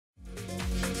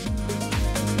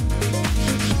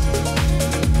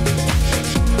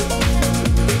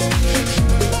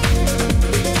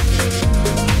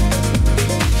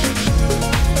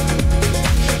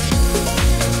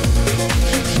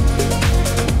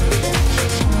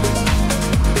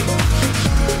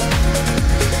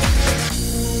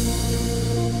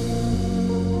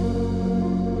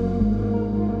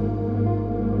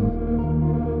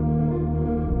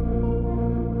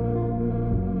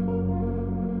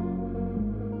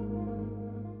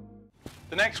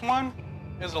The next one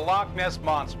is the Loch Ness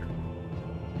Monster.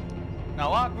 Now,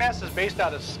 Loch Ness is based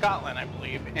out of Scotland, I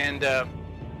believe, and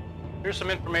here's some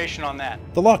information on that.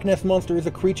 The Loch Ness Monster is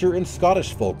a creature in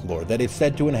Scottish folklore that is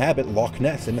said to inhabit Loch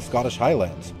Ness in the Scottish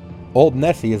Highlands. Old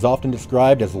Nessie is often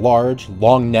described as large,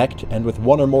 long-necked, and with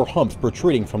one or more humps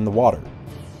protruding from the water.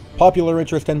 Popular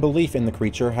interest and belief in the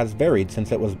creature has varied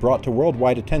since it was brought to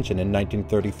worldwide attention in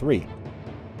 1933.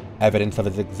 Evidence of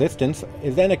its existence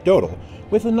is anecdotal,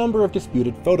 with a number of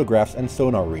disputed photographs and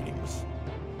sonar readings.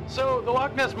 So, the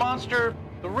Loch Ness Monster,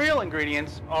 the real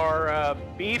ingredients are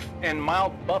beef and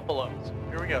mild buffaloes.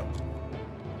 Here we go.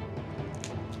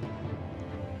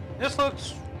 This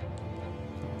looks...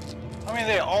 I mean,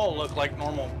 they all look like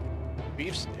normal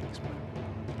beef sticks.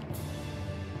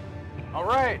 But...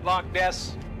 Alright, Loch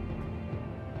Ness.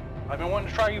 I've been wanting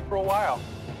to try you for a while.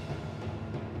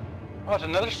 Oh, it's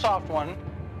another soft one,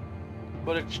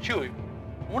 but it's chewy.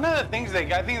 One of the things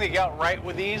I think they got right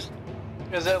with these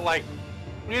is that, like,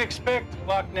 you'd expect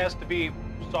Loch Ness to be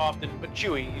soft but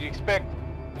chewy. You'd expect,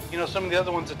 you know, some of the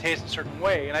other ones to taste a certain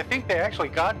way, and I think they actually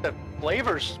got the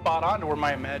flavors spot on to where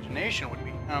my imagination would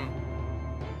be.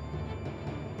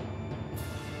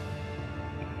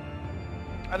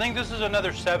 I think this is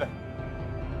another 7.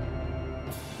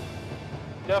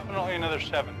 Definitely another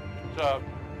 7.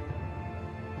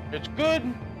 It's good.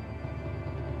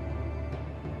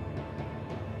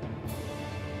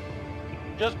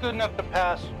 Just good enough to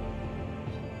pass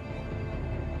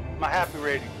my happy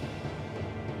rating.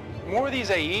 The more of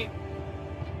these I eat,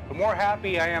 the more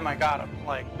happy I am I got them.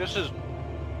 Like, this is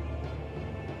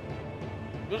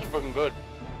freaking good.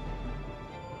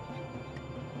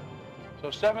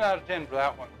 So 7 out of 10 for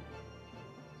that one.